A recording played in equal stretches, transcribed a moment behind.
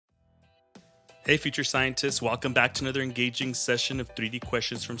Hey future scientists, welcome back to another engaging session of 3D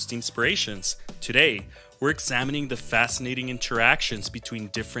questions from STEAMspirations. Today, we're examining the fascinating interactions between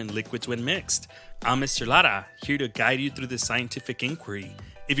different liquids when mixed. I'm Mr. Lara, here to guide you through the scientific inquiry.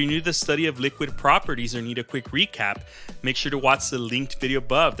 If you're new to the study of liquid properties or need a quick recap, make sure to watch the linked video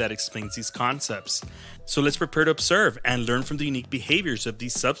above that explains these concepts. So let's prepare to observe and learn from the unique behaviors of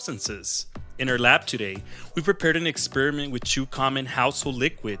these substances. In our lab today, we prepared an experiment with two common household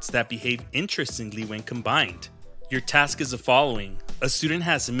liquids that behave interestingly when combined. Your task is the following. A student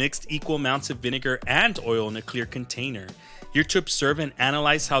has mixed equal amounts of vinegar and oil in a clear container. You're to observe and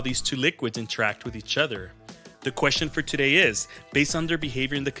analyze how these two liquids interact with each other. The question for today is, based on their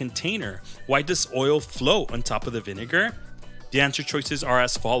behavior in the container, why does oil float on top of the vinegar? The answer choices are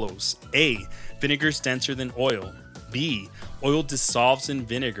as follows. A. Vinegar is denser than oil. B. Oil dissolves in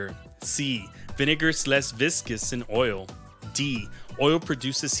vinegar. C. Vinegar is less viscous than oil. D. Oil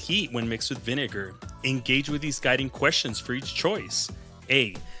produces heat when mixed with vinegar. Engage with these guiding questions for each choice.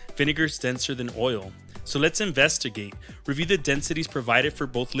 A. Vinegar is denser than oil. So let's investigate. Review the densities provided for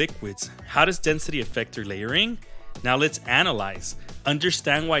both liquids. How does density affect their layering? Now let's analyze.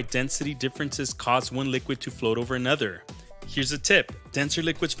 Understand why density differences cause one liquid to float over another. Here's a tip. Denser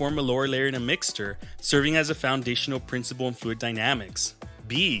liquids form a lower layer in a mixture, serving as a foundational principle in fluid dynamics.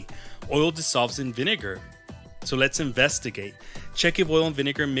 B. Oil dissolves in vinegar. So let's investigate. Check if oil and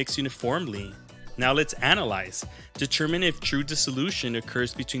vinegar mix uniformly. Now let's analyze. Determine if true dissolution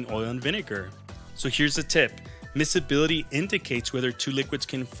occurs between oil and vinegar. So here's a tip. Miscibility indicates whether two liquids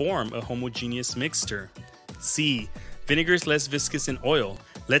can form a homogeneous mixture. C. Vinegar is less viscous than oil.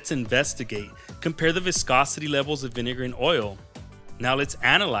 Let's investigate. Compare the viscosity levels of vinegar and oil. Now let's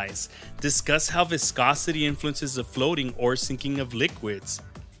analyze. Discuss how viscosity influences the floating or sinking of liquids.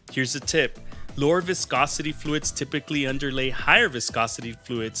 Here's a tip. Lower viscosity fluids typically underlay higher viscosity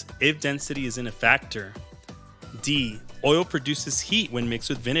fluids if density isn't a factor. D. Oil produces heat when mixed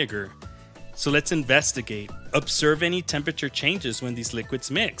with vinegar. So let's investigate. Observe any temperature changes when these liquids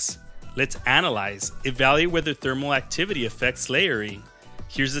mix. Let's analyze. Evaluate whether thermal activity affects layering.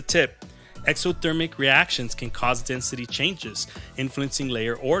 Here's a tip. Exothermic reactions can cause density changes, influencing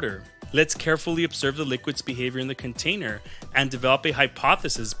layer order. Let's carefully observe the liquid's behavior in the container and develop a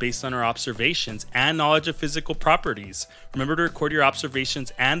hypothesis based on our observations and knowledge of physical properties. Remember to record your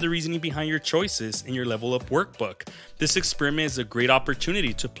observations and the reasoning behind your choices in your level up workbook. This experiment is a great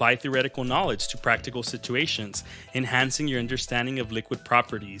opportunity to apply theoretical knowledge to practical situations, enhancing your understanding of liquid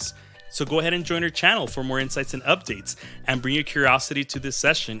properties. So go ahead and join our channel for more insights and updates, and bring your curiosity to this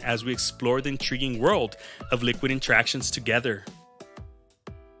session as we explore the intriguing world of liquid interactions together.